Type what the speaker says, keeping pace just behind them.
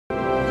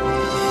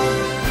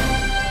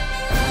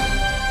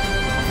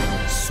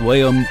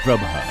Swayam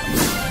Prabha.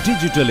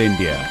 Digital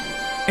India.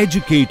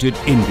 Educated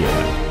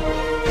India.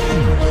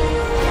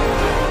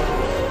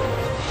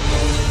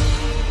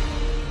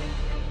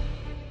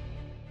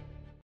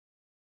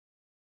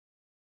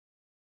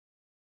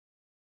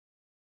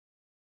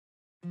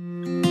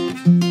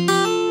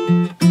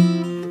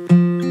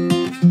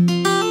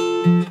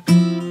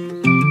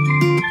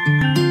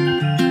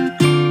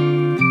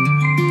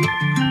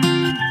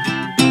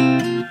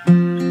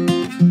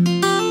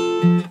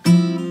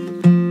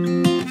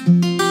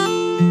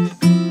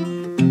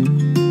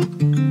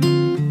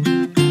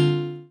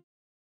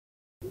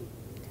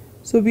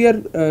 So we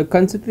are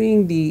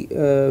considering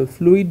the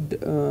fluid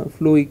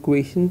flow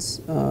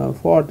equations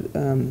for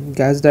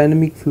gas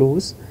dynamic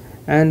flows,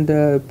 and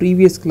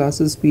previous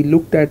classes we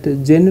looked at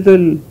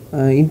general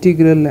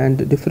integral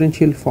and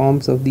differential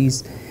forms of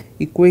these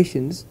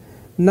equations.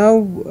 Now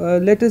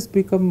let us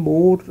become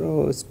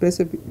more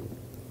specific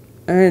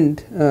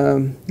and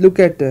look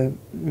at a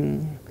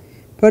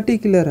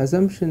particular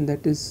assumption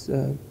that is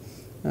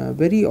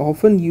very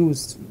often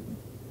used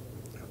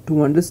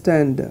to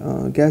understand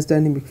gas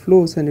dynamic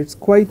flows, and it is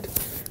quite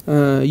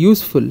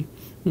useful,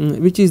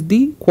 which is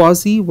the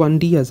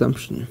quasi-1D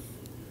assumption.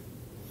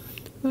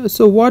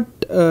 So what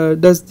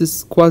does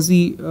this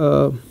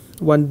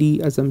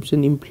quasi-1D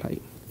assumption imply?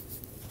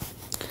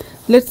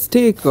 Let us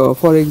take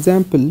for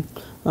example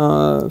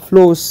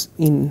flows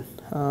in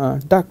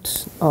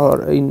ducts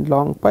or in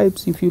long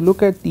pipes. If you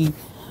look at the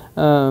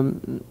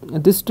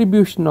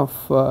distribution of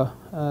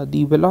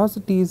the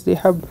velocities, they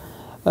have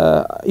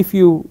if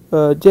you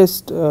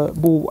just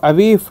move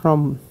away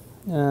from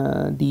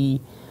the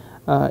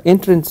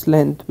entrance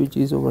length, which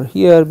is over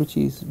here, which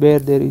is where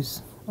there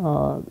is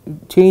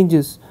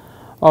changes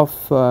of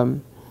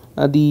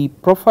the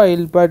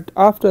profile, but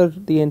after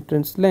the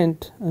entrance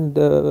length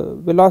the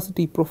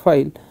velocity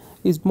profile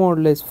is more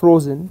or less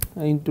frozen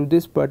into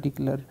this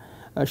particular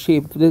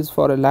shape. This is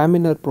for a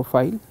laminar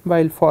profile,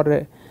 while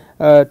for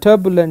a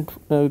turbulent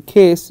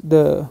case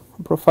the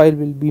profile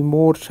will be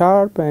more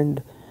sharp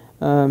and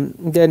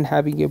then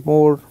having a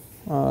more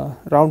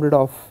rounded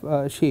off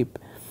shape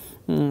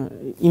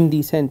in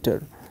the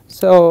center.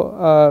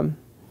 So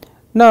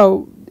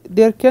now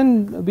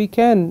we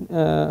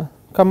can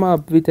come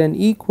up with an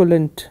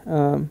equivalent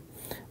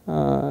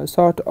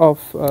sort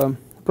of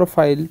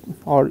profile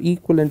or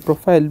equivalent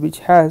profile which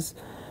has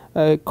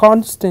a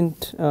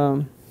constant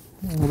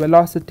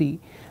velocity,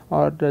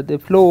 or the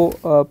flow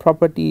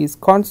property is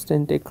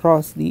constant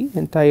across the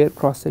entire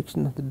cross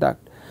section of the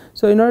duct.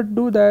 So in order to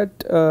do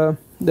that,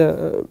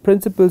 the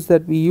principles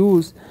that we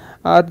use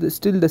are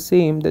still the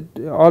same, that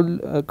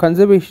all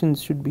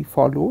conservations should be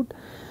followed.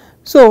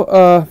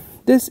 So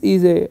this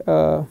is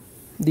the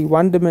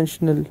one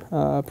dimensional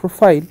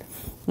profile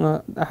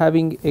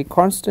having a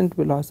constant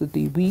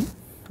velocity v.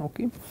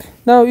 Okay.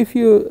 Now if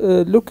you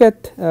look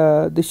at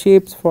the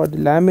shapes for the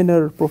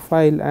laminar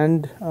profile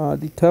and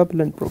the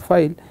turbulent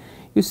profile,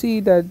 you see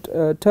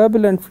that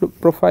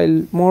turbulent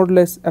profile more or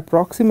less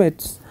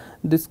approximates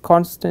this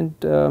constant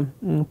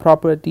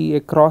property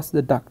across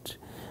the duct,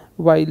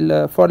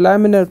 while for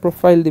laminar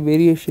profile the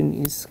variation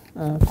is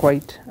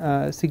quite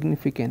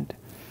significant.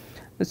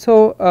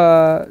 So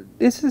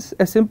this is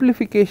a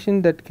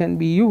simplification that can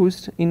be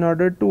used in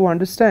order to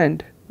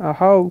understand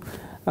how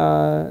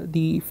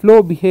the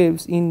flow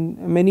behaves in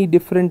many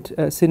different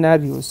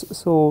scenarios.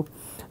 So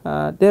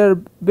there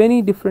are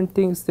many different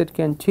things that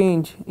can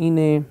change in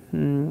a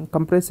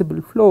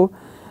compressible flow.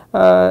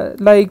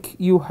 Like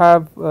you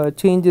have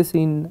changes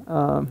in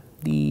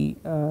the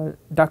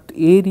duct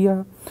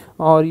area,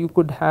 or you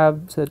could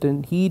have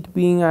certain heat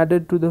being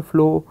added to the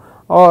flow,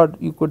 or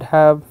you could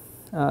have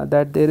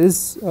that there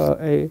is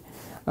a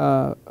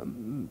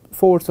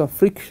force of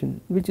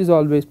friction which is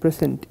always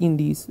present in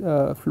these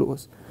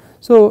flows.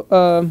 So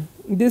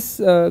this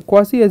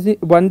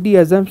quasi-1D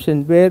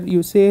assumption, where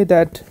you say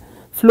that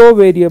flow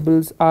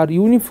variables are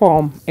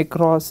uniform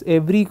across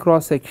every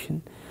cross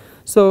section.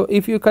 So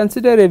if you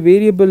consider a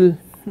variable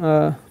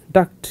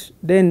duct,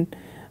 then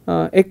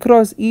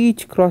across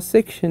each cross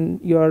section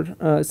you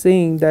are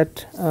saying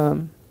that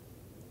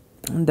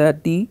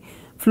that the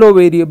flow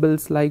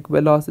variables like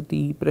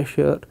velocity,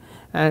 pressure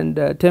and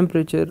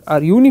temperature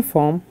are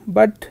uniform,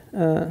 but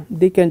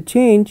they can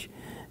change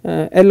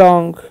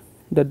along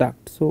the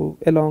duct. So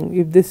along,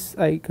 if this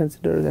I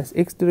consider as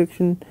x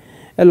direction,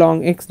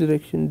 along x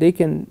direction they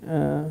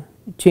can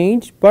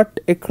change, but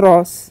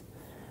across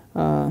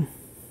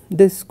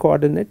this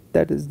coordinate,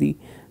 that is the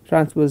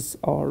transverse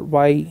or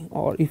y,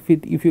 or if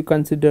you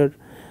consider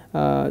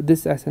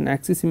this as an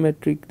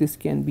axisymmetric, this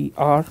can be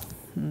r.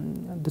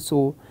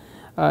 So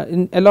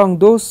along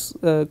those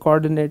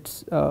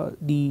coordinates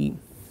the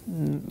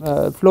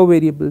flow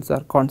variables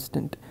are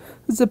constant.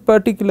 This is a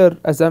particular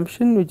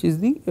assumption which is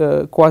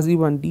the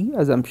quasi-1D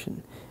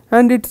assumption,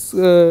 and it is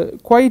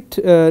quite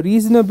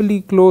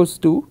reasonably close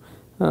to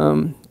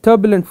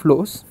turbulent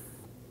flows,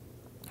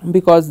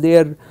 because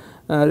their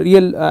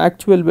real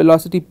actual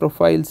velocity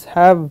profiles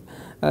have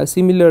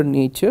similar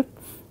nature,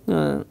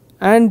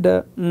 and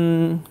it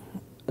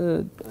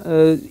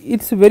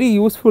is a very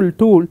useful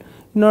tool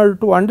in order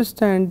to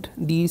understand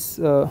these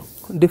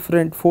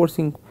different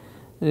forcing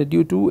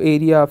due to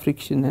area,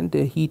 friction and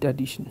heat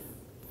addition.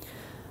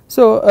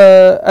 So,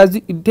 as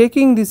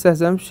taking this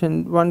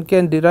assumption, one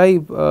can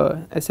derive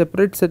a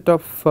separate set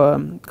of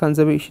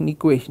conservation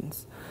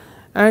equations,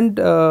 and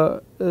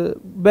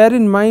bear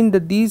in mind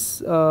that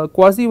these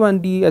quasi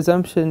 1D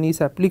assumption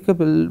is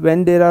applicable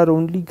when there are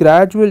only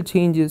gradual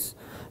changes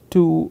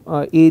to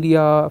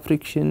area,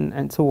 friction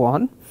and so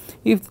on.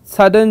 If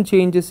sudden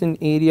changes in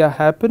area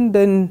happen,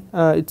 then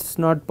it is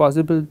not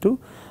possible to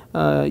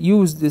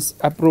use this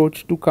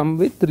approach to come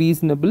with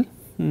reasonable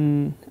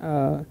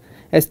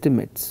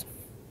estimates.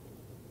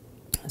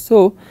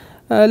 So,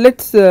 let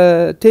us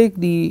take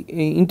the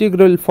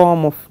integral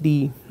form of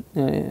the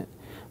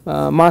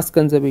mass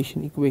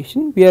conservation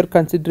equation. We are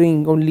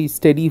considering only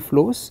steady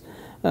flows,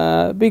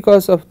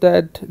 because of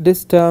that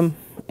this term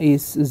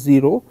is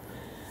 0,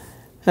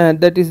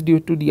 and that is due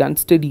to the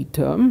unsteady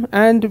term,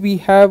 and we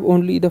have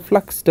only the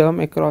flux term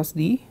across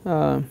the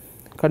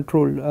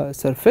control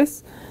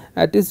surface,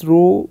 that is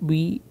rho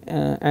v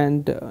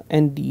and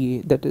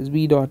NdA, that is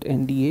v dot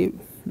NdA,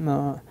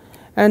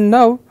 and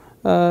now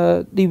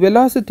the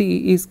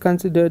velocity is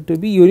considered to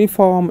be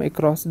uniform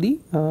across the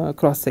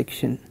cross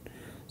section.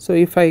 So,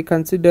 if I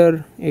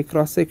consider a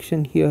cross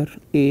section here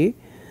A,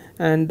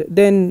 and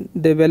then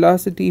the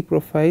velocity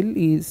profile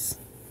is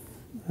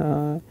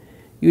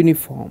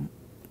uniform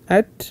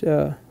at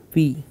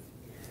V.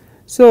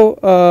 So,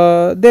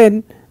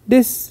 then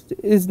this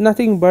is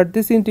nothing but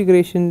this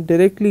integration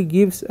directly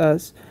gives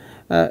us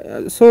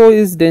so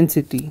is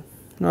density,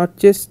 not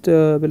just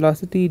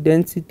velocity,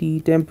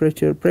 density,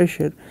 temperature,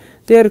 pressure,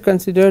 they are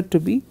considered to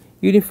be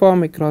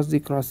uniform across the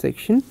cross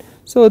section.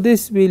 So,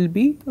 this will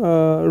be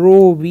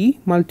rho v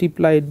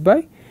multiplied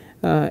by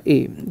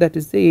A, that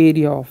is the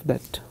area of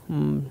that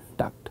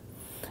duct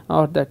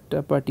or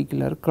that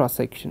particular cross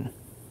section.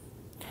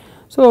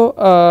 So,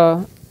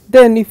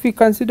 then if we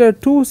consider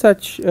two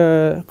such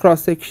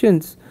cross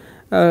sections,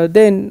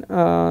 then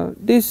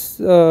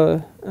this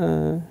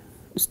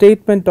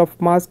statement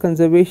of mass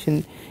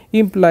conservation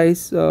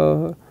implies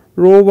rho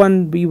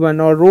 1 v 1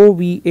 or rho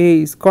v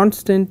a is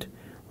constant,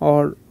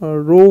 or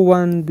rho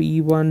 1 v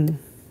 1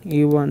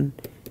 a 1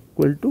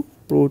 equal to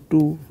rho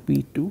 2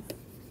 v 2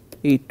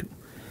 a 2.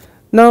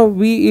 Now,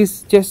 v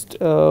is just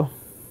a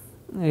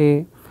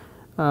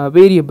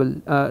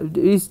variable,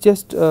 is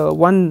just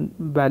one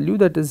value,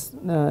 that is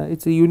it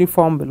is a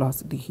uniform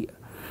velocity here.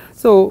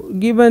 So,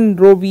 given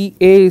rho v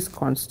a is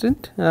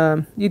constant,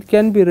 it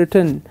can be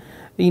written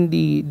in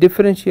the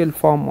differential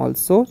form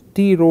also,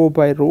 d rho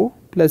by rho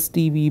plus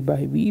dv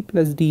by v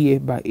plus dA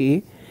by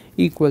a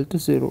equal to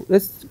 0.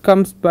 This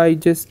comes by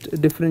just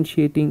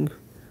differentiating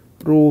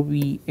rho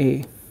v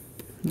a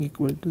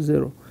equal to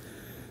 0.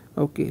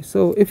 Okay,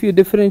 so if you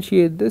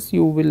differentiate this,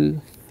 you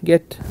will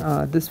get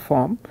this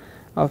form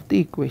of the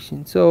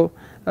equation. So,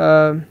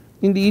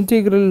 in the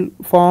integral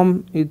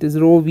form, it is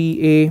rho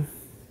v a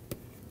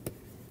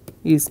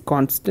is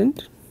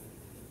constant,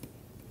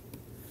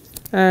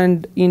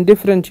 and in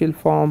differential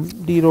form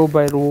d rho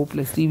by rho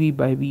plus dv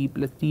by v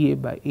plus dA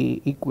by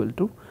a equal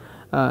to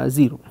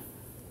 0.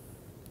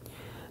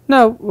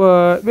 Now,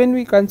 when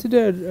we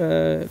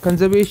consider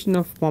conservation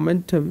of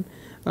momentum,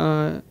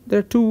 there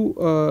are two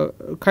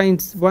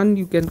kinds. One,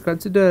 you can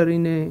consider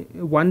in a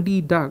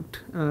 1D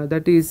duct,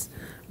 that is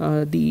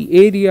the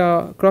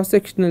area, cross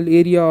sectional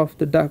area of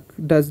the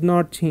duct does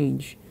not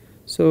change.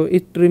 So,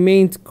 it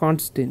remains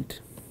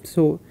constant.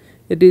 So,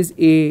 it is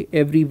A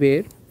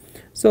everywhere.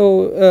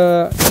 So,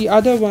 the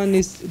other one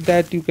is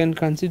that you can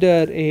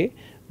consider a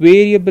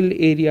variable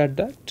area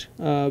duct,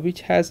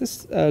 which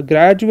has a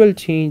gradual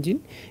change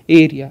in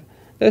area.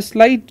 There are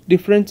slight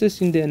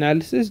differences in the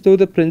analysis, though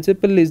the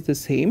principle is the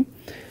same.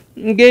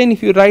 Again,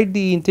 if you write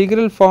the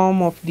integral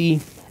form of the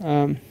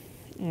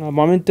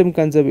momentum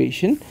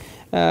conservation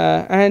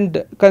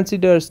and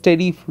consider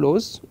steady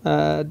flows,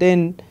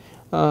 then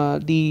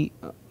the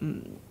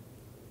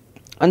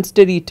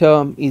unsteady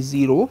term is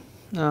 0.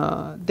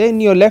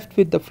 Then you are left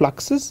with the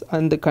fluxes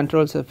and the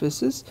control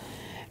surfaces,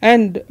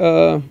 and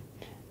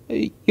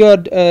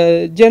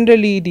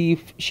generally the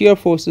shear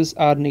forces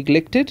are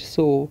neglected.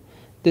 So,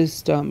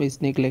 this term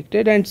is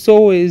neglected, and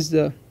so is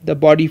the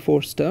body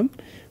force term.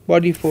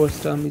 Body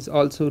force term is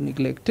also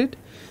neglected,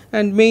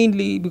 and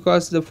mainly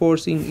because the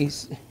forcing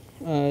is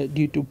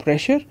due to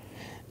pressure,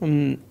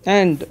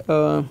 and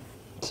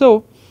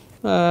so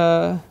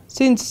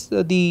since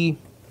the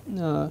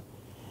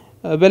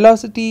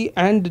velocity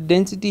and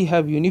density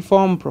have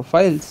uniform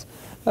profiles,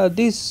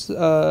 this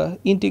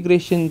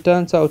integration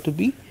turns out to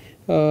be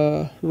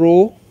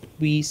rho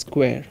v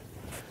square.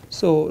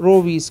 So,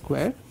 rho v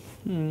square,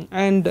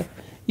 and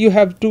you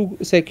have two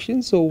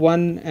sections, so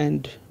 1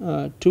 and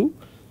 2.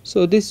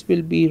 So, this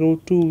will be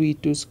rho 2 v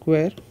 2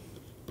 square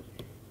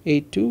a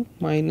 2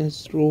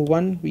 minus rho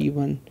 1 v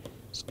 1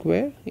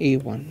 square a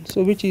 1.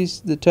 So, which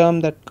is the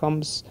term that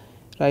comes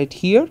right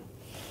here,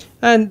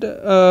 and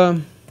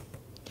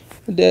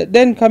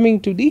then coming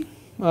to the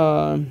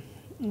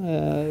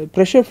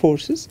pressure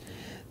forces,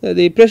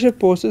 the pressure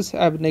forces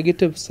have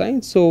negative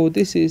sign. So,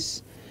 this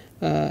is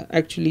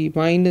actually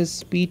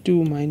minus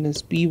P2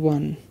 minus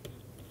P1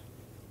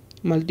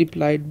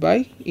 multiplied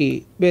by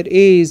A, where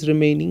A is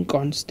remaining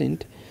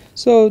constant.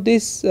 So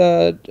this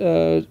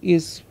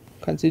is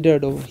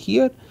considered over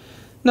here.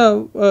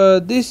 Now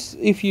this,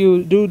 if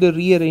you do the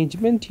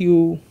rearrangement,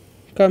 you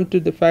come to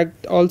the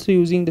fact, also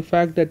using the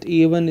fact that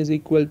A1 is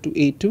equal to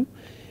A2,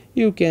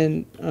 you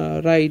can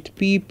write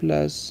P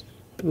plus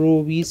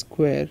rho V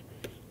square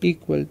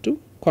equal to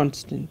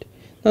constant.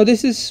 Now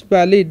this is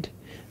valid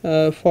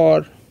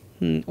for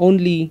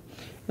only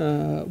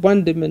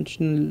one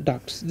dimensional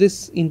ducts,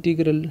 this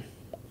integral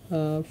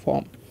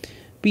form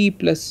P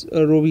plus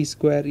rho V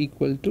square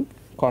equal to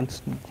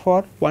constant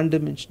for one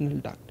dimensional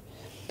duct.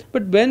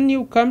 But when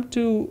you come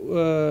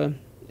to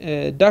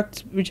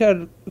ducts which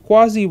are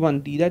quasi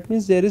 1D, that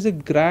means there is a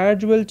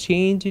gradual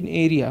change in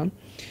area,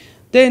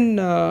 then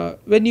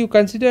when you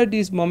consider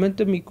this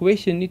momentum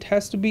equation, it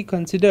has to be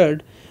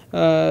considered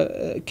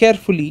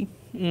carefully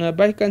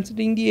by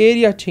considering the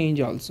area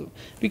change also,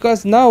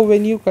 because now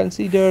when you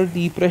consider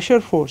the pressure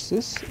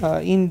forces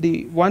in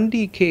the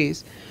 1D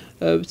case,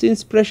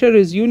 since pressure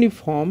is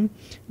uniform,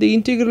 the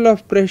integral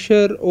of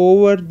pressure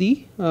over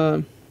the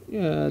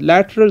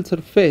lateral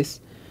surface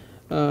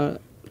will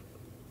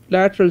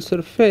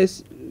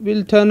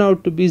turn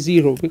out to be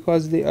 0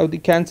 because of the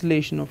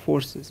cancellation of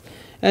forces,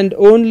 and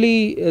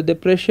only the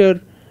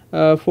pressure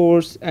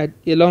force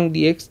along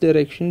the x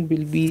direction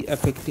will be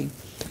affecting.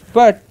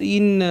 But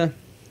in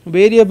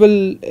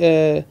variable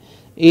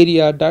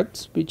area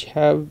ducts which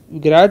have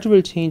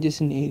gradual changes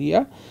in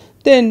area,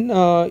 then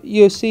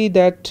you see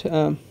that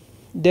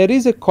there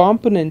is a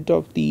component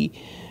of the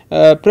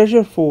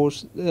pressure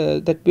force,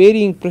 that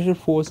varying pressure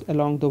force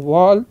along the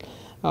wall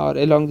or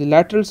along the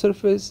lateral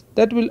surface,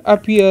 that will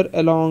appear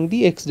along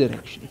the x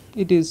direction.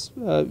 It is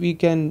we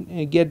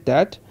can get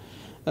that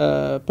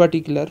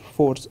particular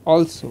force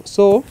also.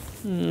 So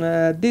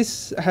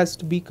this has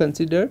to be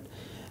considered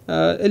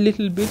a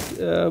little bit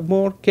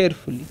more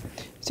carefully.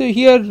 So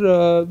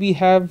here we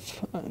have,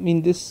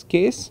 in this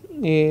case,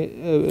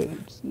 a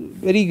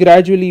very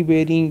gradually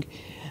varying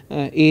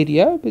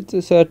area with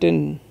a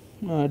certain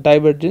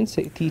divergence,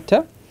 say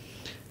theta,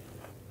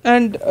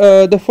 and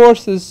the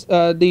forces,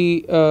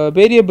 the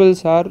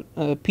variables are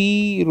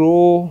P,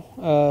 rho,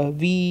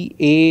 V,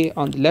 A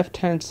on the left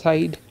hand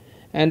side,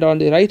 and on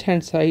the right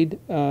hand side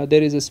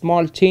there is a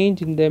small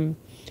change in them,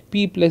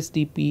 P plus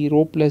dP,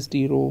 rho plus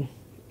d rho,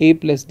 A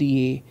plus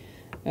dA,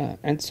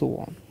 and so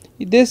on.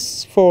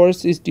 This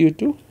force is due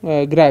to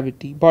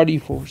gravity, body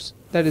force,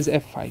 that is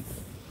F5.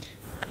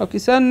 Okay,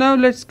 so now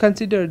let us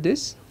consider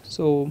this.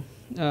 So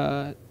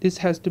this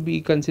has to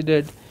be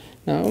considered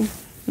now.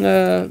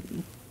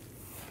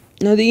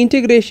 Now the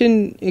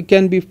integration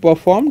can be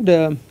performed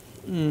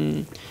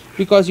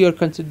because you are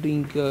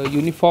considering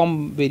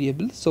uniform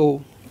variables.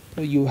 So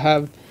you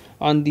have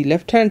on the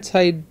left hand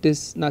side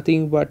this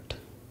nothing but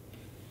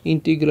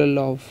integral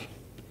of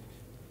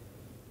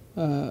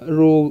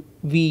rho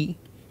v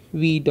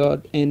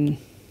dot n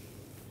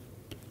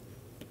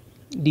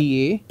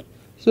dA.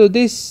 So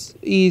this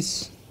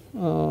is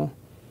rho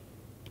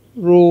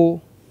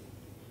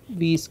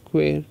v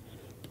square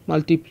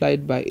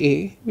multiplied by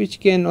A, which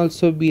can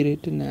also be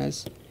written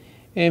as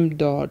m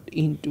dot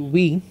into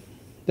V,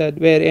 that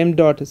where m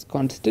dot is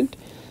constant.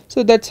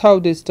 So that's how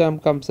this term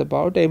comes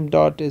about. M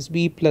dot is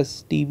V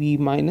plus dV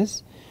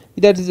minus,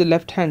 that is the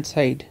left hand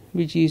side,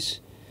 which is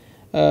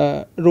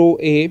rho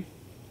A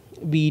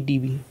V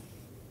dV.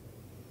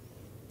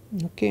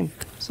 Okay,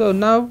 so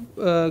now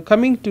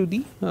coming to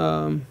the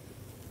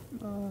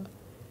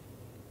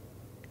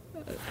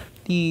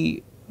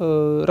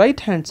right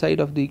hand side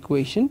of the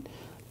equation,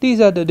 these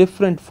are the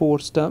different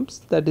force terms,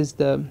 that is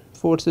the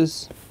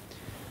forces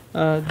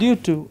due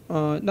to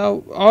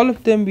now all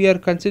of them we are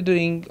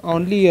considering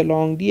only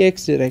along the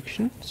x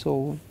direction,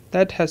 so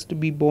that has to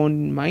be borne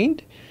in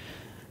mind.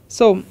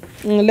 So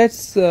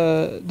let's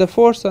the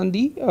force on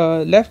the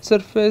left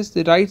surface,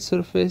 the right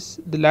surface,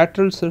 the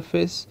lateral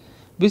surface,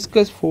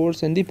 viscous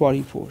force, and the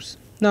body force.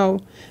 Now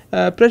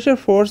pressure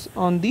force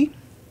on the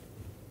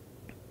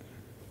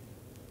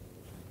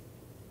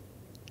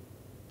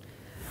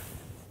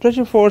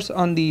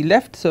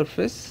left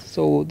surface,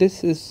 so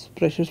this is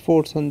pressure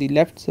force on the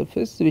left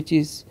surface, which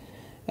is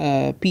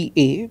PA,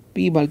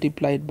 P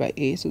multiplied by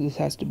A, so this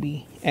has to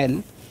be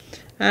L,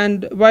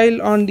 and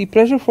while on the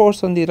pressure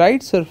force on the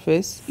right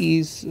surface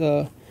is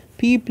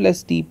P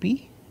plus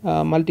dP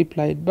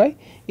multiplied by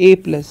A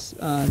plus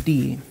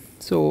dA.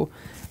 So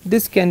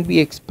this can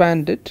be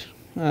expanded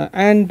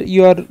and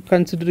you are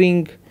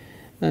considering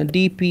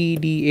dP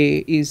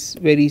dA is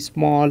very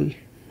small,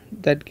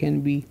 that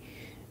can be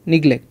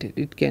neglected,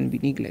 it can be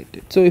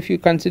neglected. So if you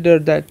consider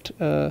that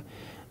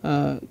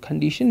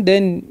condition,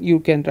 then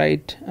you can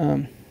write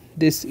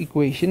this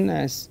equation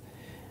as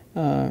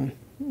PA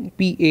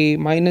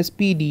minus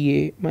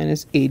PdA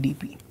minus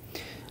AdP.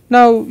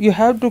 Now you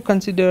have to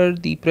consider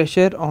the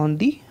pressure on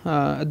the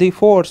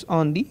force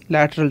on the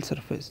lateral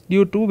surface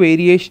due to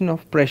variation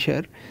of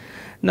pressure.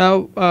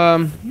 Now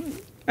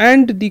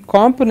and the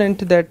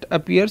component that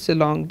appears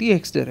along the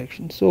x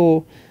direction.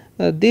 So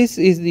this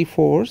is the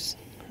force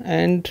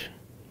and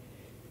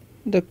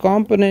the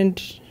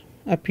component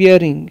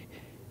appearing.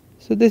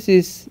 So, this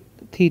is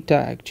theta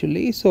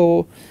actually.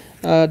 So,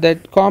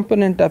 that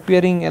component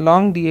appearing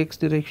along the x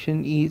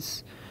direction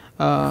is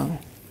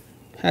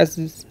has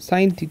this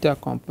sin theta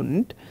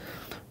component.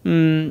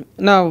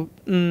 Now,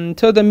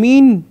 so the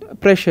mean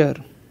pressure,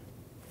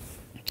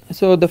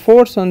 so the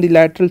force on the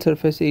lateral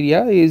surface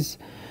area is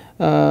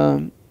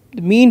the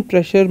mean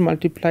pressure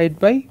multiplied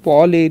by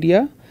wall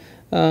area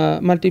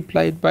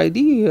multiplied by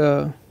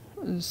the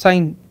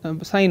sign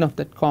of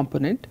that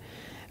component,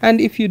 and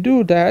if you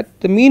do that,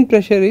 the mean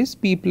pressure is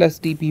P plus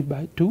dP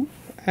by 2,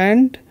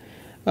 and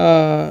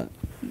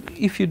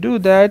if you do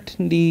that,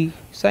 the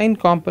sign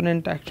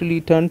component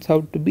actually turns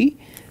out to be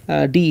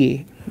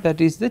dA, that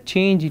is the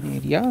change in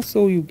area.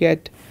 So, you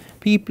get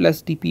P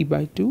plus dP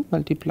by 2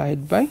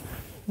 multiplied by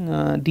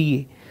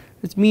dA,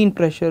 it's mean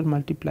pressure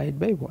multiplied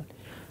by wall.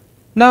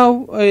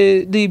 Now,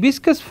 the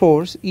viscous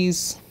force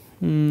is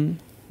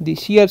the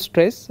shear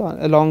stress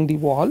along the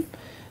wall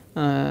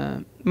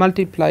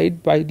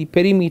multiplied by the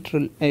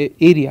perimetral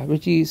area,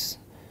 which is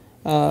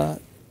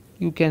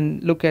you can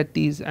look at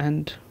these,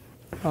 and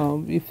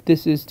if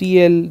this is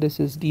dl, this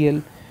is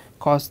dl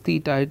cos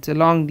theta, it is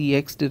along the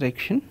x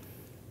direction.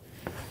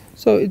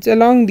 So, it is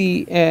along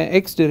the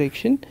x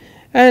direction,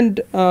 and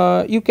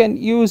you can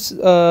use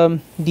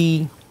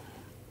the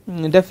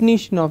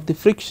definition of the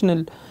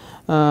frictional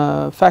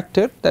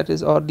factor, that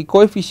is, or the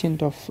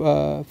coefficient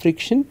of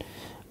friction.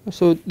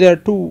 So, there are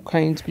two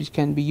kinds which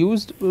can be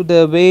used.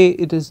 The way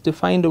it is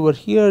defined over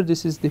here,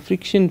 this is the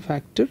friction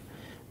factor,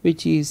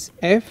 which is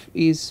F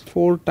is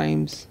 4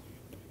 times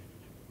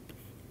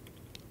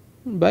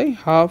by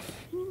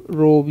half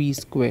rho v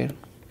square.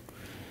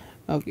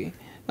 Okay.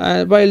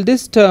 While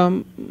this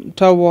term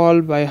tau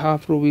wall by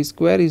half rho v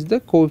square is the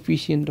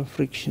coefficient of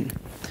friction.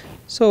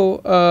 So,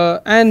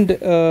 and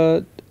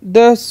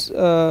thus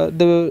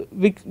the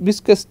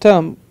viscous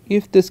term,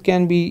 if this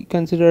can be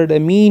considered a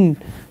mean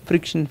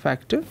friction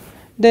factor,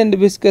 then the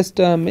viscous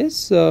term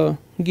is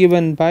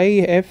given by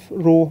F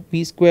rho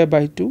v square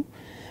by 2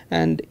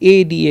 and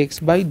A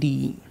dx by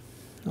dE.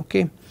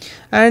 Okay.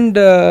 And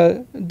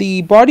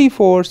the body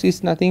force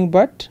is nothing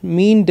but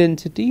mean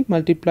density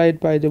multiplied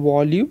by the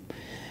volume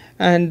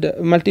and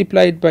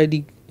multiplied by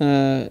the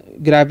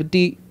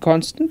gravity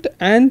constant,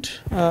 and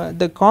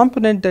the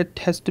component that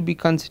has to be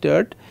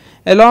considered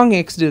along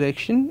x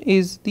direction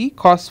is the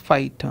cos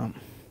phi term.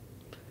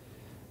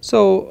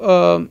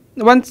 So,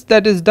 once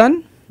that is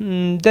done,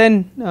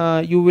 then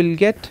you will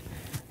get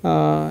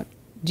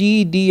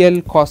g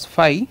dl cos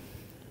phi,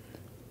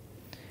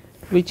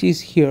 which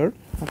is here.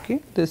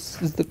 Okay,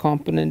 this is the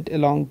component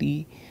along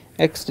the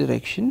x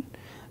direction,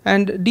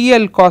 and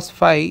dl cos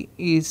phi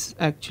is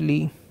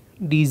actually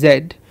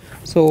dz.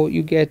 So,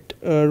 you get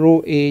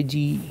rho a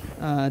g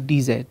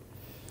dz.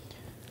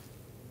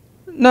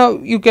 Now,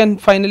 you can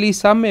finally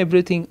sum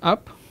everything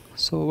up.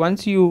 So,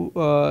 once you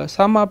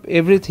sum up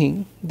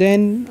everything,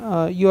 then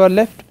you are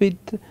left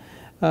with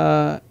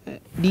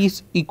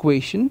this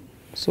equation.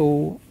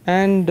 So,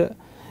 and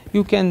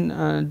you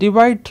can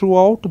divide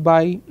throughout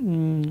by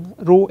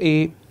rho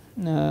a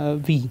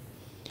v.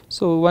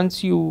 So,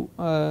 once you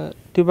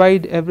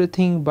divide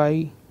everything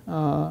by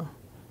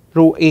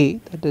rho a,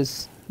 that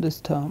is this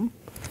term,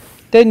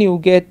 then you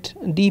get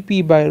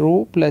dP by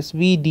rho plus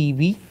v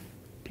dV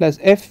plus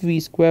f v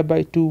square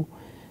by 2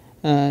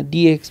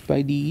 dx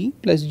by dE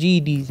plus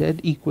g dz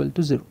equal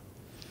to 0.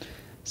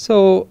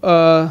 So,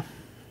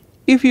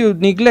 if you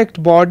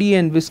neglect body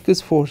and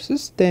viscous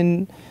forces,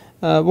 then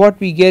what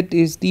we get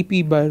is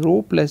dP by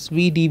rho plus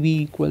v dV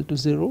equal to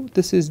 0.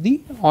 This is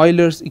the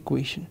Euler's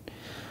equation.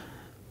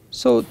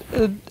 So,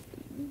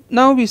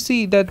 now we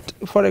see that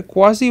for a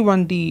quasi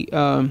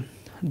 1D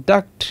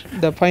duct,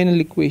 the final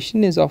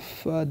equation is of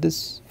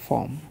this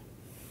form,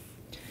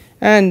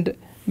 and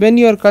when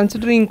you are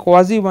considering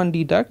quasi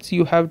 1D ducts,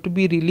 you have to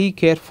be really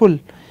careful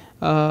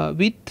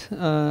with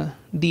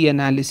the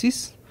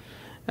analysis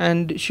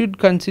and should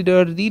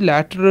consider the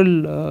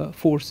lateral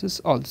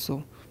forces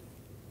also.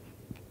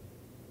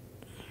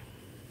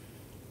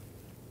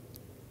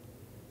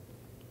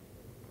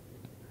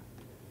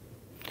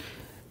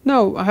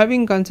 Now,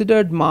 having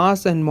considered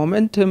mass and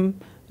momentum,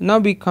 now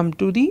we come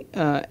to the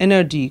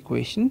energy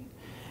equation.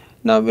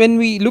 Now, when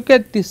we look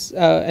at this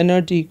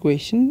energy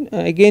equation,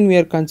 again we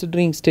are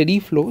considering steady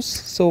flows.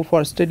 So,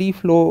 for steady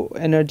flow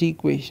energy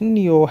equation,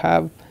 you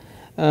have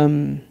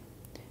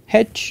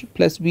h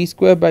plus v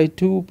square by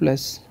 2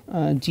 plus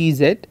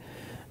gz,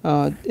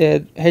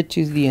 h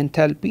is the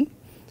enthalpy,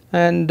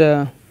 and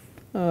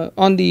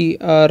on the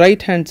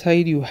right hand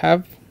side you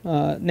have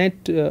net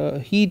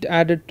heat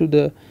added to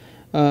the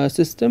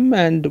system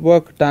and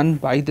work done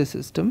by the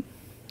system.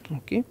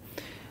 Okay.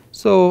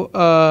 So,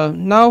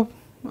 now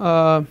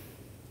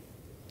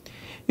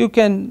you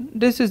can,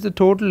 this is the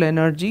total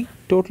energy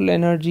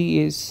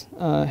is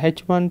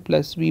h1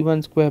 plus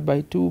v1 square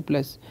by 2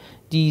 plus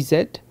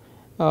gz.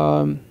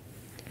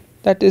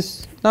 That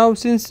is, now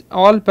since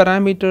all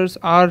parameters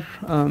are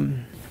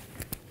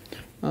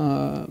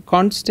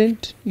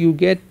constant, you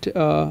get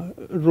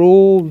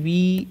rho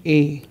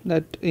VA,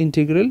 that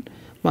integral,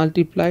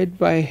 multiplied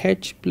by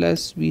h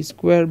plus v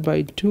square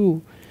by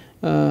 2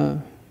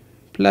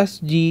 plus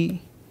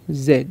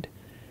gz.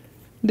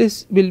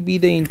 This will be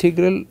the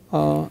integral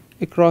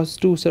across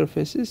two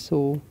surfaces,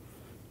 so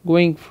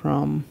going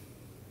from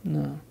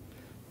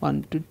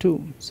 1 to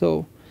 2.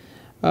 So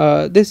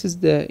this is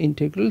the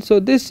integral. So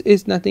this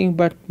is nothing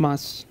but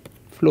mass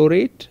flow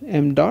rate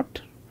m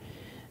dot,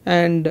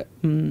 and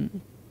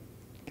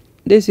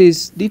this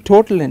is the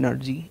total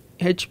energy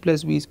h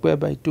plus v square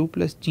by 2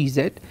 plus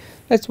gz.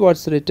 That is what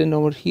is written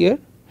over here,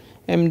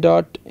 m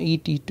dot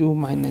Et2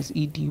 minus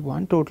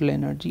Et1 total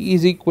energy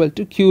is equal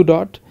to q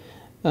dot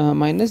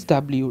minus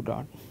w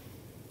dot.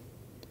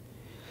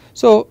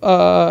 So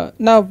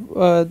now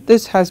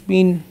this has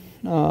been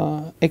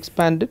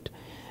expanded,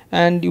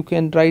 and you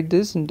can write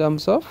this in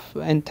terms of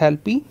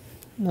enthalpy.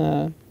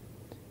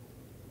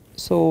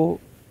 So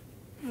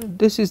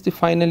this is the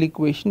final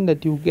equation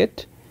that you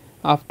get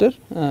after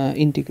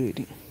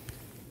integrating,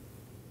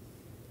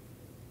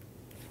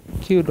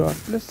 q dot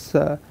plus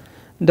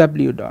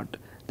w dot.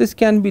 This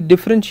can be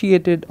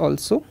differentiated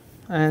also,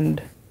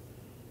 and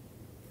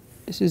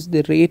this is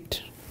the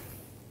rate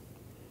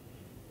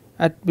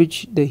at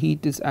which the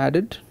heat is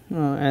added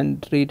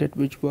and rate at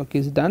which work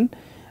is done,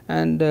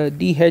 and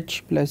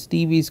dH plus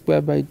dV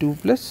square by 2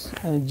 plus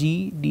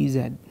g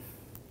dz.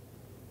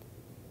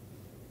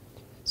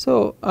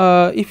 So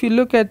if you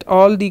look at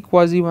all the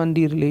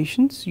quasi-1D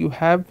relations, you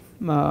have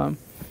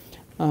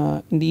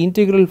in the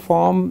integral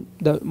form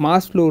the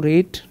mass flow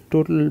rate,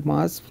 total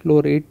mass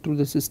flow rate through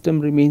the system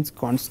remains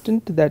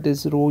constant, that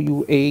is rho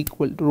UA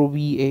equal to rho VA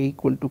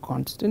equal to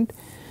constant.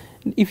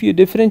 If you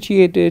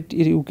differentiate it,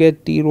 you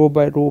get d rho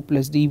by rho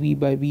plus dV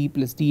by V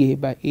plus dA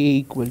by A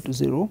equal to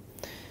 0.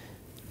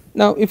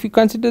 Now if you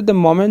consider the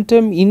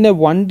momentum in a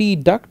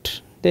 1D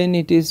duct, then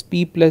it is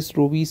P plus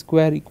rho V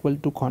square equal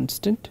to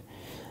constant,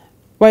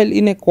 while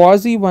in a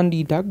quasi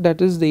 1D duct,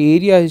 that is the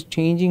area is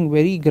changing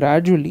very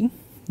gradually,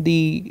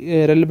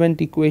 the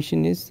relevant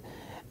equation is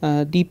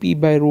dP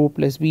by rho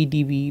plus V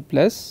dV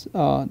plus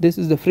this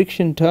is the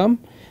friction term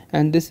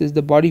and this is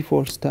the body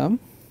force term,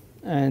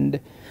 and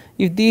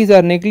if these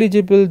are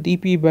negligible,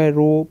 dP by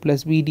rho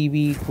plus V dV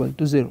equal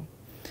to 0.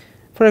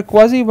 For a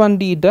quasi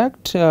 1D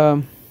duct,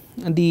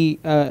 the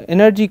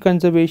energy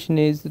conservation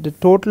is the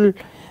total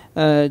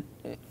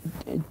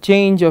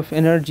change of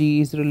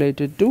energy is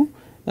related to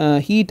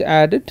heat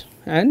added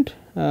and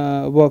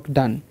work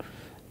done,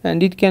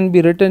 and it can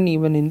be written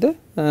even in the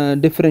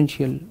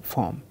differential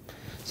form.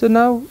 So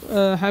now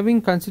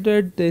having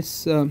considered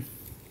this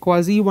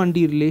quasi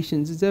 1D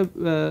relations, is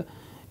a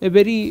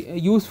very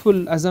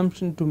useful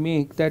assumption to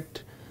make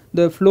that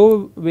the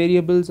flow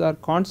variables are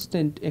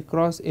constant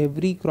across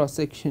every cross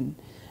section,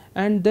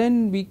 and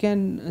then we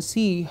can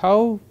see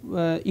how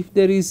if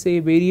there is a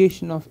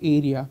variation of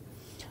area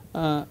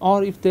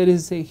or if there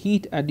is a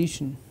heat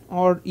addition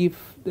or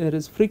if there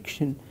is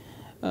friction,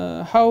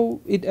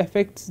 how it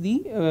affects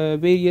the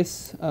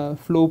various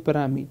flow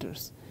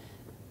parameters,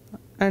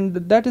 and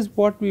that is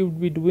what we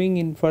would be doing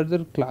in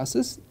further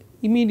classes.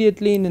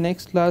 Immediately in the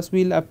next class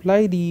we will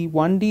apply the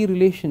 1D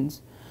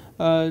relations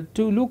to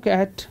look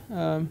at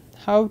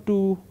how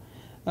to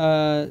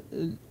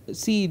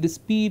see the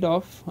speed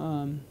of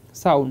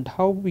sound,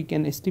 how we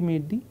can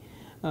estimate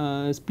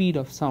the speed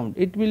of sound.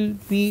 It will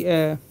be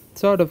a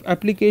sort of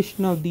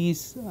application of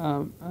these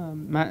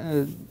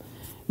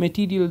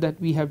material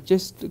that we have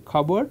just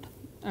covered.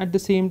 At the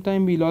same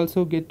time we will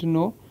also get to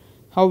know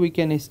how we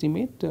can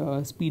estimate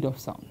speed of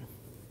sound.